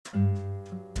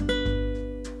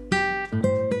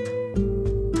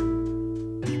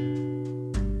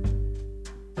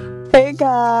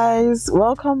guys,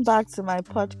 welcome back to my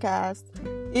podcast.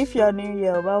 If you're new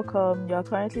here, welcome. You're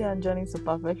currently on Journey to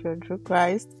Perfection through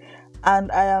Christ,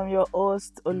 and I am your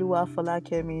host, Oluwa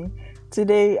Folakemi.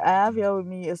 Today, I have here with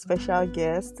me a special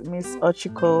guest, Miss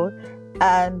Ochiko,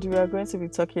 and we are going to be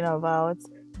talking about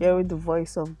hearing the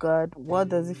voice of God. What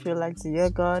does it feel like to hear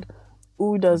God?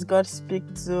 Who does God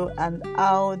speak to, and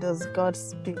how does God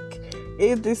speak?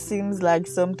 If this seems like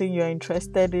something you're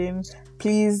interested in,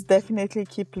 please definitely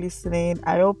keep listening.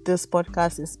 I hope this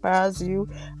podcast inspires you.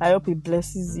 I hope it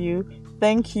blesses you.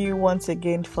 Thank you once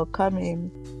again for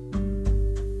coming.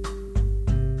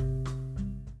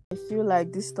 I feel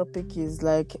like this topic is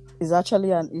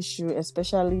actually an issue,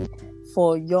 especially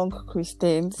for young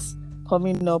Christians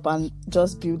coming up and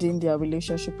just building their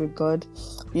relationship with God.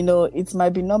 You know, it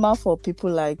might be normal for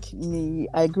people like me.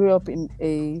 I grew up in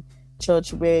a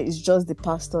church where it's just the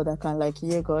pastor that can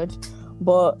hear God.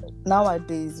 But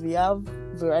nowadays we have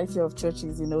variety of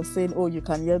churches, saying, oh, you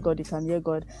can hear God,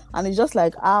 and it's just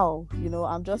like, how?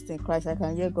 I'm just in Christ, I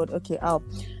can hear God. Okay, how?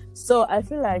 So I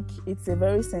feel like it's a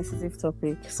very sensitive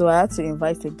topic, so I had to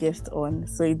invite a guest on,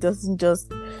 so it doesn't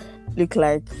just look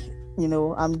like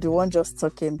I'm the one just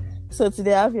talking. So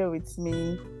today I have here with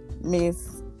me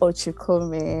Miss Ochiko.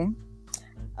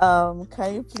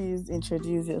 Can you please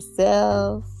introduce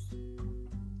yourself?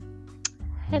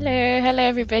 Hello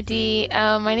everybody.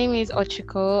 My name is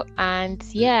Ochiko, and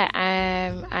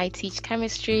I teach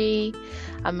chemistry.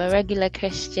 I'm a regular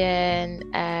Christian.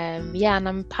 And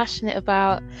I'm passionate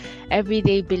about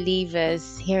everyday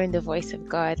believers hearing the voice of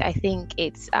God. I think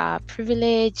it's a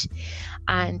privilege,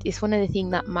 and it's one of the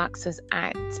things that marks us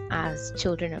out as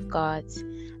children of God,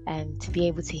 and to be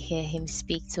able to hear Him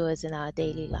speak to us in our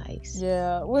daily lives.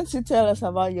 Yeah, won't you tell us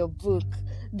about your book?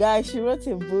 Guys, she wrote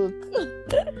a book.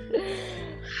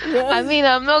 Yes. I mean,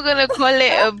 I'm not gonna call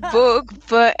it a book,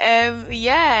 but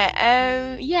okay.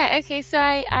 So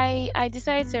I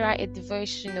decided to write a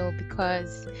devotional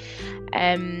because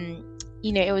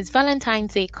it was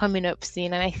Valentine's Day coming up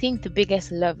soon, and I think the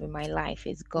biggest love in my life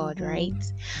is God, right?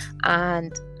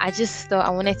 And I just thought I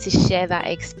wanted to share that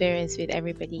experience with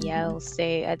everybody else. So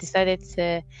I decided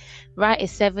to write a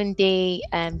 7-day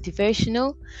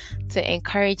devotional to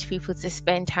encourage people to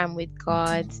spend time with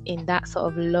God in that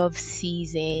sort of love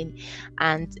season.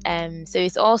 And so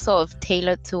it's all sort of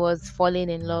tailored towards falling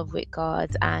in love with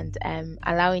God and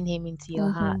allowing Him into your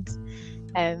heart.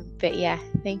 But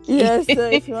thank you. Yeah, so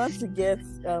if you want to get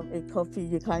a copy,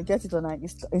 you can get it on our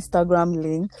Instagram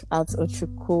link at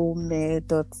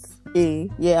ochikome.a.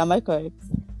 Yeah, am I correct?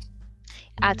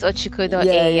 At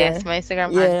ochiko.a, yes. My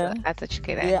Instagram handle at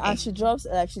ochiko.a. Yeah, and she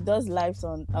does lives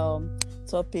on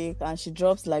topic, and she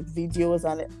drops videos,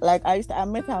 and I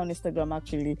met her on Instagram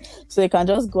actually, so you can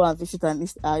just go and visit our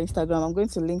Instagram. I'm going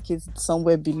to link it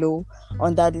somewhere below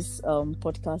under this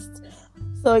podcast.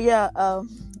 So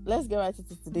let's get right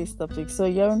into today's topic. So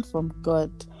hearing from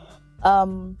God.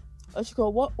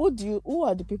 Ochiko, who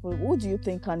are the people? Who do you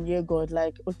think can hear God?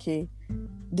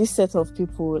 This set of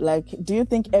people, do you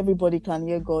think everybody can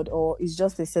hear God, or is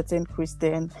just a certain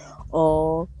Christian,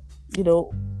 or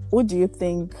who do you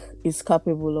think is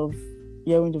capable of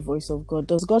hearing the voice of God?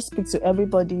 Does God speak to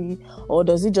everybody, or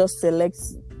does He just select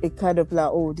a kind of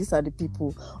these are the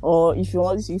people, or if you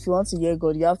want to hear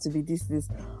God, you have to be this?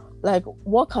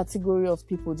 What category of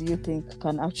people do you think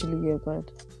can actually hear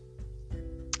God?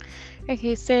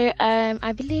 Okay, so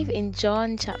I believe in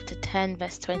John chapter 10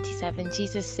 verse 27,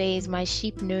 Jesus says, "My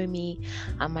sheep know me,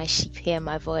 and my sheep hear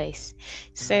my voice."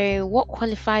 So what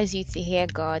qualifies you to hear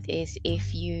God is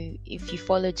if you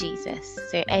follow Jesus.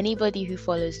 So anybody who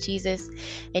follows Jesus,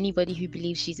 anybody who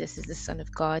believes Jesus is the Son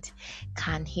of God,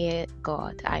 can hear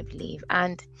God, I believe.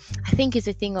 And I think it's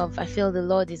a thing of, I feel the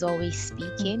Lord is always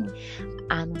speaking,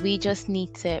 and we just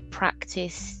need to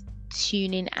practice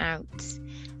tuning out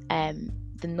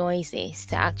the noises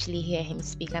to actually hear Him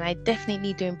speak. And I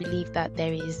definitely don't believe that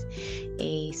there is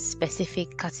a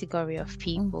specific category of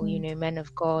people, men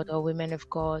of God or women of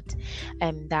God,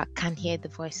 that can hear the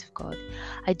voice of God.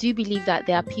 I do believe that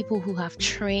there are people who have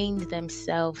trained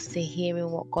themselves to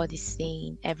hearing what God is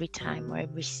saying every time or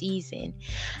every season.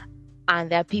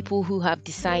 And there are people who have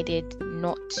decided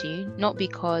not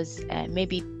because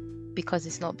maybe because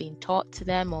it's not being taught to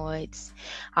them, or it's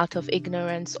out of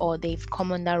ignorance, or they've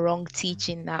come under wrong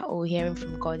teaching that hearing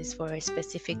from God is for a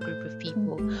specific group of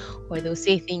people, or they'll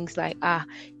say things like,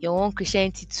 you're on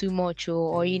Christianity too much,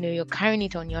 or you're carrying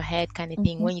it on your head kind of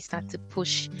thing, when you start to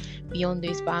push beyond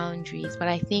those boundaries. But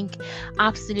I think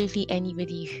absolutely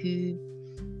anybody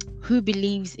who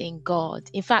believes in God.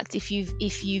 In fact, if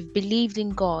you've believed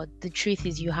in God, the truth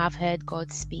is you have heard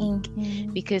God speak.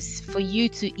 Because for you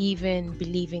to even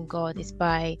believe in God is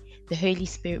by the Holy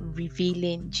Spirit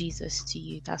revealing Jesus to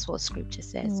you. That's what scripture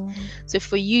says. So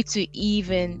for you to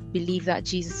even believe that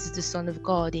Jesus is the Son of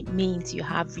God, it means you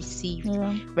have received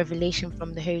revelation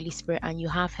from the Holy Spirit and you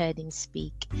have heard him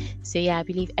speak. So yeah, I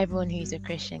believe everyone who's a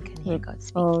Christian can hear God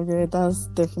speak. Oh yeah, that's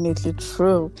definitely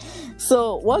true.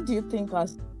 So what do you think are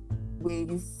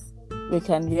ways we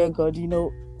can hear God? You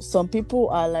know, some people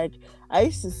are like, I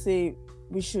used to say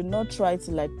we should not try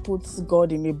to like put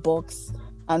God in a box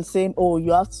and saying, oh,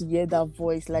 you have to hear that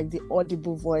voice, like the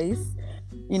audible voice.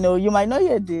 You know, you might not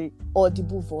hear the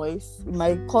audible voice. It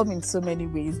might come in so many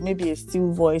ways, maybe a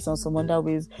still voice or some other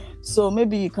ways. So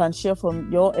maybe you can share from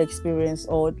your experience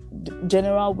or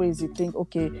general ways you think,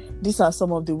 okay, these are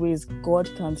some of the ways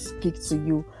God can speak to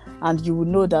you. And you will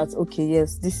know that, okay,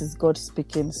 yes, this is God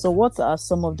speaking. So what are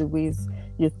some of the ways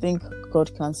you think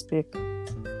God can speak?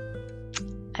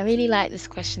 I really like this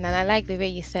question, and I like the way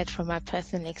you said from my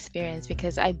personal experience,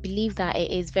 because I believe that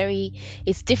it's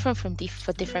different for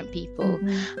different people,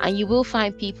 and you will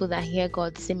find people that hear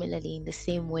God similarly in the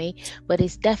same way, but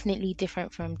it's definitely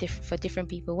different for different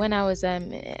people. When I was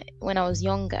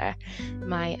younger,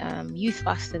 my youth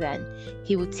pastor then,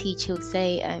 he would say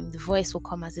the voice will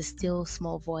come as a still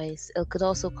small voice. It could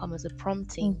also come as a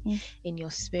prompting in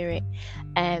your spirit.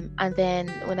 And then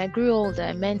when I grew older,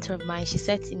 a mentor of mine, she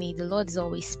said to me, the Lord is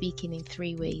always speaking in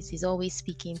three ways. He's always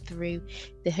speaking through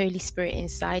the Holy Spirit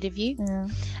inside of you,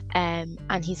 and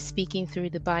he's speaking through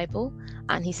the Bible,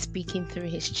 and he's speaking through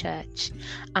his church.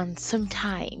 And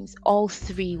sometimes all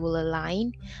three will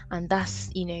align, and that's,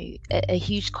 you know, a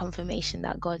huge confirmation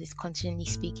that God is continually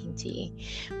speaking to you.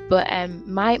 But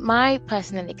my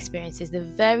personal experience is the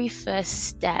very first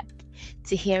step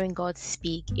to hearing God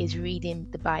speak is reading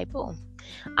the Bible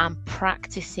and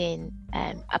practicing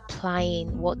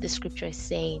applying what the scripture is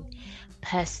saying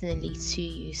personally to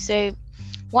you. So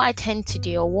what I tend to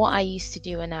do, or what I used to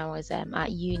do when I was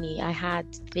at uni, I had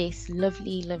this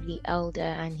lovely elder,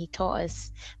 and he taught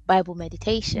us Bible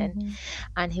meditation.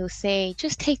 And he'll say,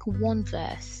 just take one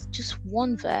verse,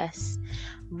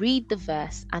 read the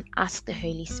verse and ask the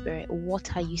Holy Spirit,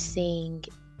 what are you saying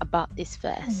about this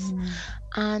verse?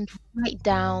 And write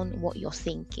down what you're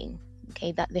thinking.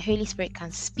 Okay, that the Holy Spirit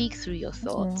can speak through your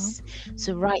thoughts.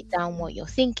 So write down what you're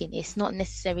thinking. It's not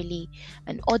necessarily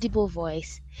an audible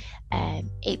voice.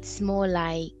 It's more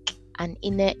like an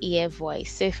inner ear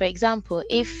voice. So for example,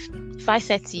 if I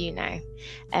said to you now,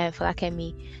 for like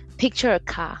me, picture a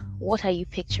car, what are you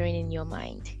picturing in your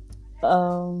mind?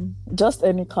 Just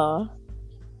any car.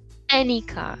 Any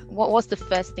car. What's the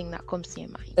first thing that comes to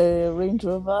your mind? A Range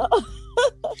Rover.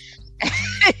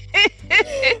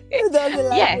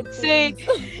 Yeah, so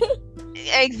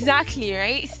exactly,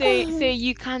 right? So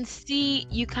you can see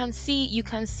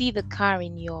the car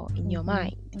in your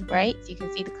mind, right? You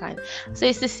can see the car. So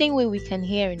it's the same way we can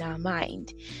hear in our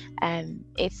mind.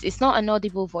 It's not an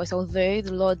audible voice, although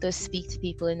the Lord does speak to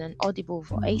people in an audible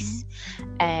voice.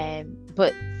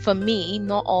 But for me,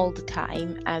 not all the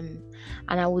time.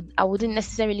 And I wouldn't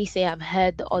necessarily say I've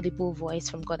heard the audible voice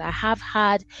from God. I have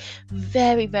had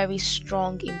very, very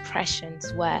strong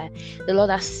impressions where the Lord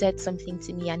has said something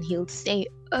to me, and he'll say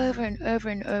over and over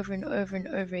and over and over and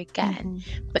over again.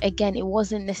 But again, it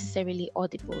wasn't necessarily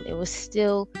audible. It was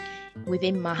still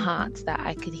within my heart that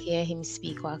I could hear him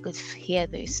speak, or I could hear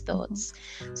those thoughts.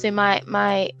 So my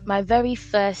very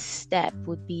first step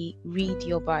would be read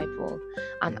your Bible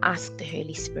and ask the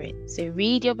Holy Spirit. So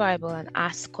read your Bible and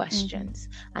ask questions,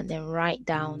 and then write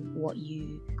down what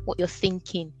you're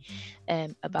thinking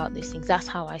about those things. That's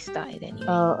how I started anyway.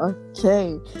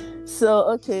 Okay.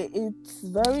 So it's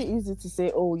very easy to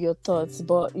say, oh, your thoughts,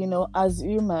 but you know, as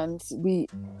humans,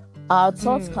 our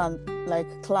thoughts can like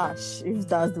clash, if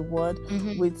that's the word,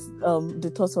 with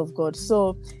the thoughts of God.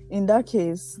 So in that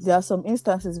case, there are some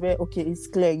instances where it's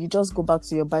clear, you just go back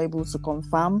to your Bible to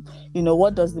confirm, you know,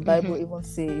 what does the Bible even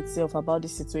say itself about the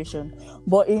situation.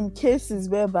 But in cases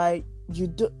whereby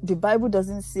the Bible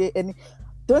doesn't say any,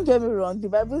 don't get me wrong, the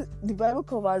Bible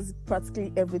covers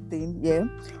practically everything,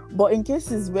 but in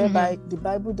cases whereby the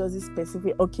Bible doesn't specify,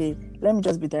 let me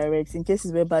just be direct, in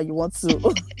cases whereby you want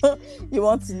to you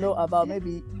want to know about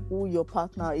maybe who your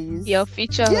partner is, your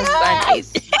future husband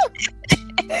is.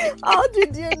 How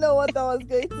did you know what I was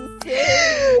going to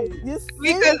say? You see?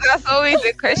 Because that's always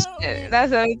the question.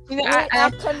 That's always, We are I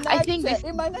think connected. this.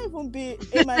 It might not even be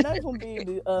in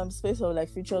the space of like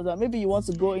futures, or maybe you want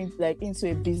to go into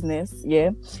a business,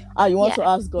 and you want to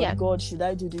ask God, God, should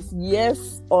I do this?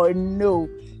 Yes or no?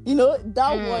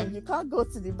 That one, you can't go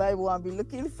to the Bible and be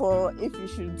looking for if you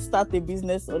should start a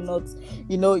business or not.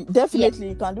 Definitely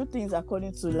you can do things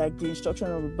according to like the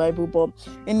instruction of the Bible, but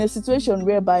in a situation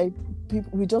whereby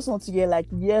we just want to hear like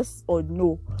yes or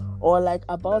no, or like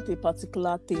about a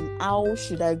particular thing, how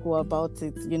should I go about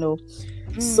it?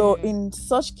 So in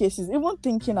such cases, even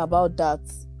thinking about that,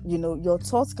 your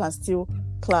thoughts can still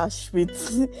clash with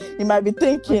you might be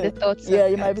thinking,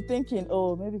 might be thinking,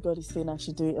 oh, maybe God is saying I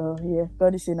should do it. Oh yeah,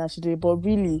 God is saying I should do it, but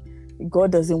really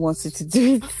God doesn't want you to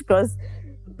do it, because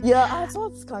our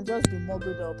thoughts can just be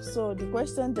muddled up. So the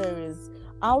question there is,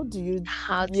 how do you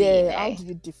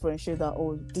differentiate that,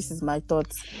 oh, this is my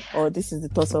thoughts, or this is the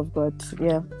thoughts of God?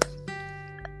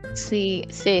 See,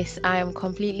 sis, I am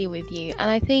completely with you,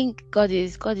 and I think God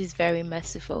is very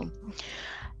merciful.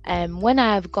 When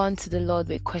I have gone to the Lord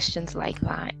with questions like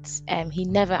that, He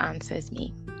never answers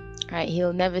me. Right?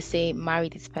 He'll never say, marry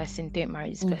this person, don't marry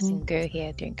this person, go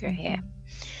here, don't go here.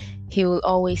 He will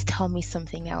always tell me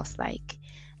something else, like,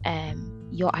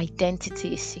 your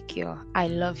identity is secure. I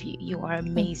love you. You are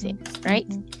amazing.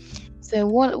 Right? So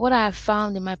what I have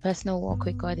found in my personal walk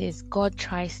with God is God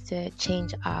tries to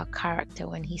change our character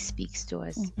when He speaks to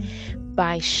us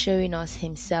by showing us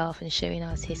Himself and showing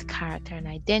us His character and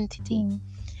identity.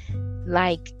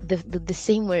 Like the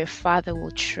same way a father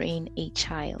will train a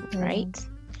child, right?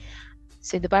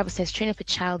 So the Bible says, train up a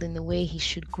child in the way he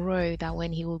should grow, that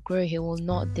when he will grow, he will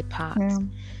not depart.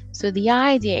 So the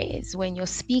idea is, when you're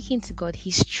speaking to God,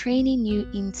 He's training you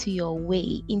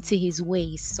into His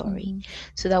ways,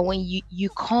 so that when you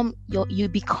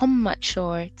become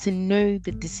mature to know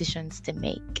the decisions to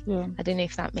make. I don't know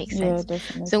if that makes sense.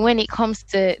 Definitely. So when it comes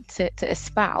to a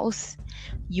spouse,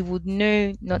 you would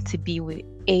know not to be with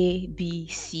A, B,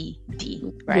 C,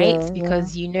 D, right?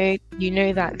 Because you know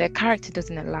that their character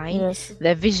doesn't align,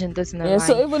 their vision doesn't align,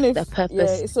 so even if their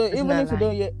purpose so even if you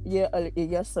don't hear a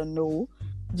yes or no,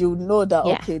 you know that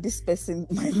okay, this person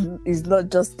is not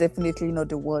just definitely not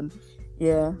the one.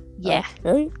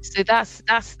 Okay. So that's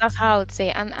how I would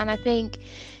say, and I think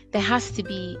there has to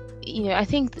be, I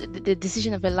think the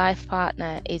decision of a life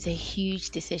partner is a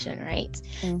huge decision, right?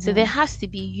 So there has to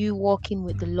be you walking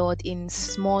with the Lord in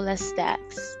smaller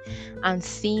steps and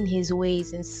seeing His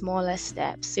ways in smaller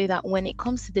steps, so that when it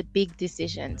comes to the big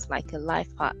decisions, like a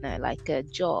life partner, like a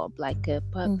job, like a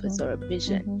purpose or a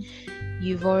vision,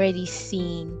 you've already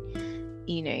seen,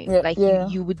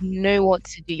 you would know what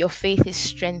to do. Your faith is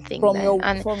strengthening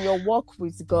from your walk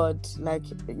with God, like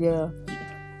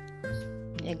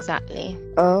exactly.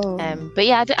 But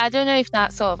I don't know if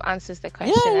that sort of answers the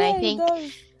question. I think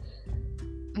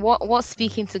what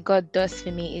speaking to God does for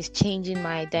me is changing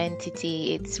my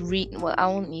identity. It's I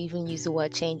won't even use the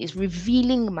word change. It's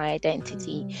revealing my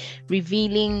identity,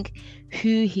 revealing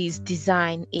who His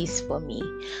design is for me.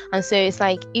 And so it's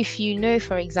like, if you know,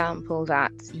 for example,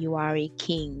 that you are a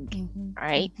king,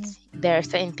 right? There are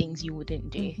certain things you wouldn't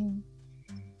do.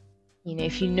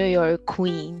 If you know you're a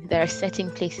queen, there are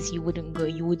certain places you wouldn't go.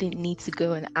 You wouldn't need to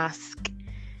go and ask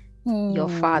your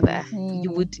father.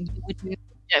 You would.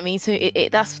 I mean, so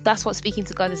that's what speaking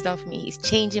to God has done for me. It's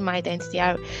changing my identity.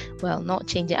 Not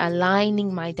changing,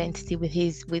 aligning my identity with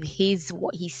his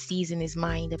what He sees in His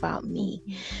mind about me,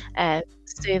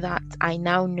 so that I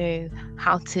now know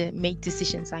how to make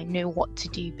decisions. I know what to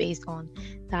do based on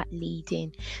that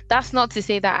leading. That's not to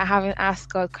say that I haven't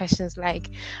asked God questions.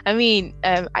 Like, I mean,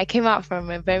 I came out from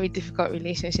a very difficult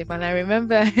relationship, and I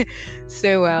remember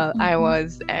so well. I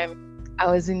was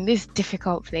in this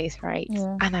difficult place, right?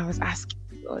 And I was asking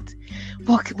God,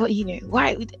 what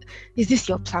why is this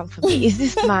your plan for me? Is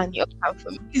this man your plan for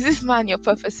me? Is this man your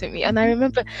purpose for me? And I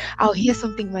remember I'll hear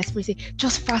something in my spirit say,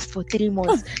 just fast for 3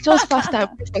 months, just fast and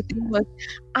pray for 3 months.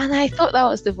 And I thought that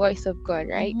was the voice of God,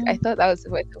 right? I thought that was the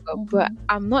voice of God, but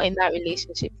I'm not in that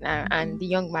relationship now, and the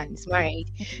young man is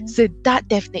married, so that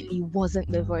definitely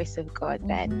wasn't the voice of God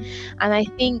then. And I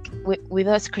think with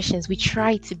us Christians, we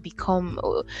try to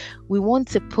we want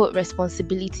to put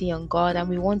responsibility on God, and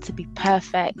we want to be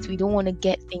perfect. We don't want to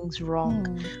get things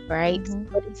wrong, right?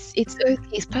 But it's okay.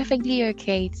 It's perfectly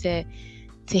okay to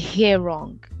hear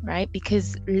wrong, right?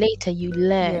 Because later you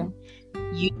learn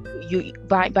you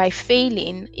by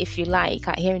failing, if you like,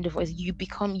 at hearing the voice, you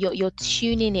become you're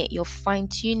tuning it, you're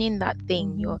fine-tuning that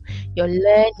thing, you're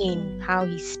learning how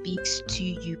he speaks to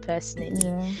you personally.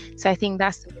 Yeah. So I think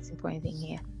that's the most important thing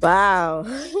here. Wow.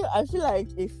 I feel like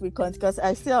if we can't, because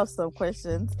I still have some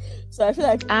questions, so I feel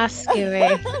like Ask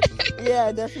away.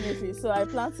 yeah, definitely. So I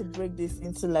plan to break this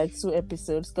into like 2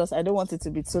 episodes because I don't want it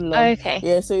to be too long. Okay.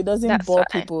 Yeah, so it doesn't That's bore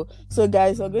fine. people. So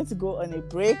guys, we're going to go on a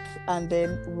break and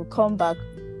then we'll come back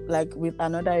like with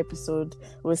another episode.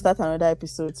 We'll start another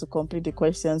episode to complete the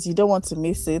questions. You don't want to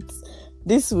miss it.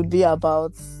 This would be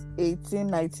about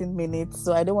 18-19 minutes,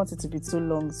 so I don't want it to be too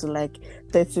long, so like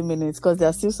 30 minutes, because there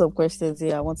are still some questions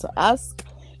here I want to ask.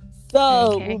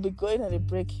 So Okay. we'll be going on a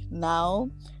break now.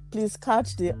 Please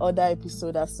catch the other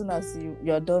episode as soon as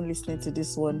you're done listening to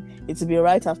this one. It will be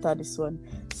right after this one.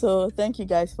 So thank you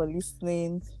guys for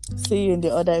listening. See you in the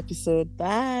other episode.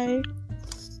 Bye.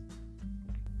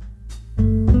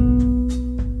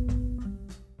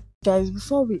 Guys,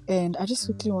 before we end, I just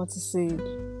quickly want to say,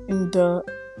 in the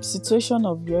situation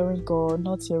of hearing God,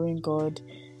 not hearing God,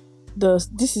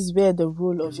 this is where the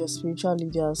role of your spiritual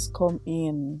leaders come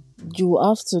in. You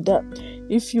have to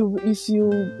if you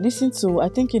listen to, I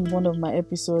think in one of my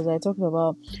episodes I talked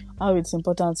about how it's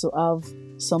important to have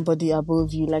somebody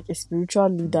above you, like a spiritual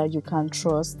leader you can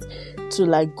trust, to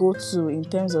like go to in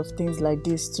terms of things like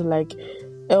this, to like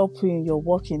help you in your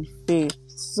walk in faith.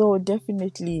 So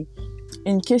definitely,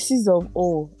 in cases of,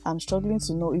 I'm struggling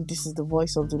to know if this is the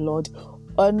voice of the Lord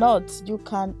or not, you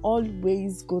can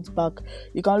always go back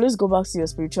to your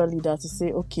spiritual leader to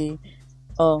say, okay,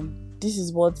 this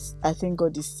is what I think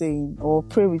God is saying, or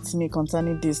pray with me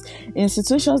concerning this. In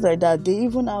situations like that, they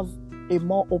even have a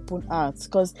more open heart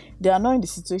because they are not in the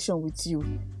situation with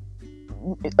you.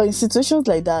 In situations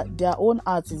like that, their own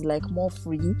heart is like more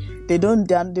free. They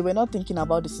were not thinking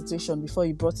about the situation before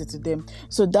you brought it to them.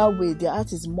 So that way, their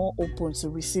heart is more open to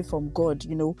receive from God.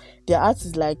 Their heart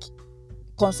is like,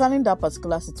 concerning that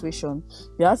particular situation,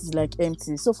 your heart is like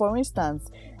empty. So for instance,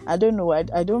 I don't know, I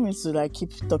don't mean to like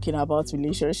keep talking about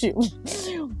relationship,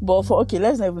 but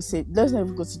let's not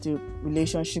even go to the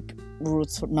relationship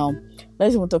route now.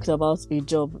 Let's even talk about a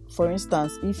job. For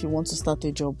instance, if you want to start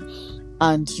a job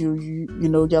and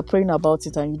you're praying about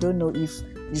it and you don't know if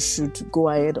you should go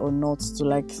ahead or not, to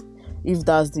like, if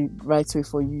that's the right way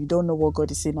for you, you don't know what God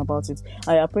is saying about it,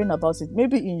 and you're praying about it,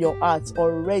 maybe in your heart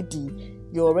already,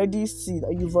 you've already seen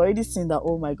that,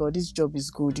 oh my God, this job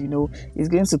is good, it's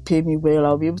going to pay me well,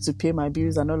 I'll be able to pay my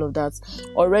bills and all of that.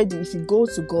 Already, if you go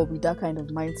to God with that kind of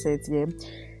mindset,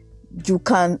 you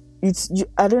can,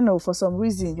 I don't know, for some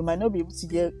reason you might not be able to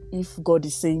hear if God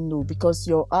is saying no, because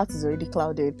your heart is already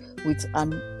clouded with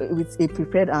a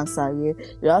prepared answer.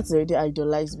 Your heart is already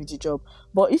idolized with the job.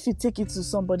 But if you take it to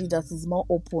somebody that is more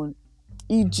open,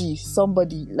 e.g.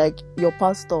 somebody like your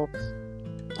pastor,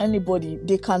 anybody,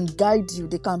 they can guide you,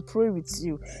 they can pray with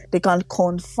you, they can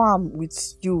confirm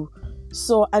with you.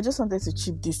 So I just wanted to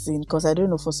chip this in because I don't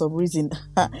know, for some reason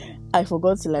I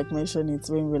forgot to like mention it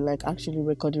when we're like actually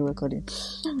recording.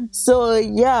 So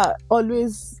yeah,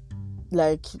 always,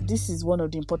 like, this is one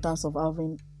of the importance of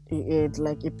having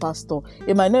like a pastor.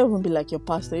 It might not even be like your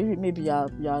pastor. Maybe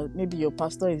your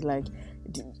pastor is like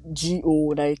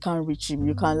GO, that you can't reach him.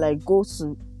 You can like go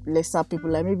to lesser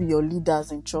people, like maybe your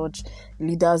leaders in church,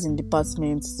 leaders in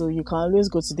departments, so you can always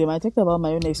go to them. I talked about my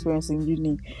own experience in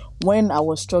uni when I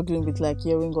was struggling with like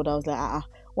hearing God. I was like,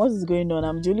 what is going on?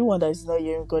 I'm the only one that is not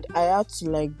hearing God. I had to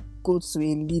like go to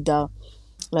a leader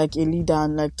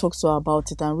and like talk to her about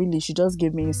it, and really she just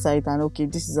gave me insight, and okay,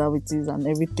 this is how it is and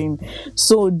everything.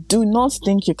 So do not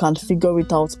think you can figure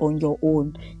it out on your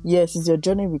own. Yes, it's your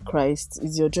journey with Christ,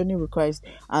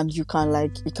 and you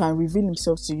can he can reveal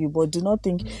himself to you, but do not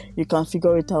think you can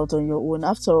figure it out on your own.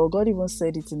 After all, God even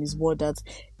said it in his word that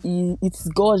it's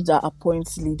God that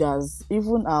appoints leaders,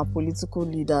 even our political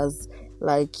leaders,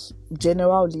 like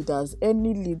general leaders,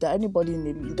 anybody in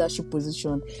a leadership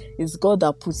position, it's God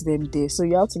that puts them there. So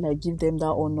you have to like give them that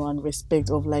honor and respect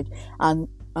of like, and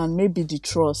maybe the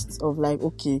trust of like,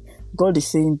 okay, God is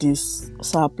saying this,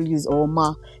 sir, please, or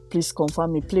ma, please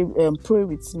confirm me, pray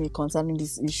with me concerning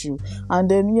this issue. And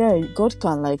then God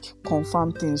can like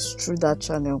confirm things through that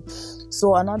channel.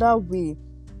 So another way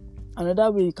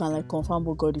you can like confirm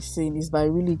what God is saying is by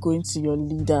really going to your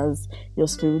leaders, your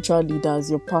spiritual leaders,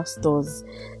 your pastors.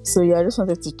 So I just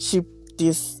wanted to chip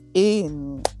this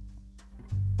in.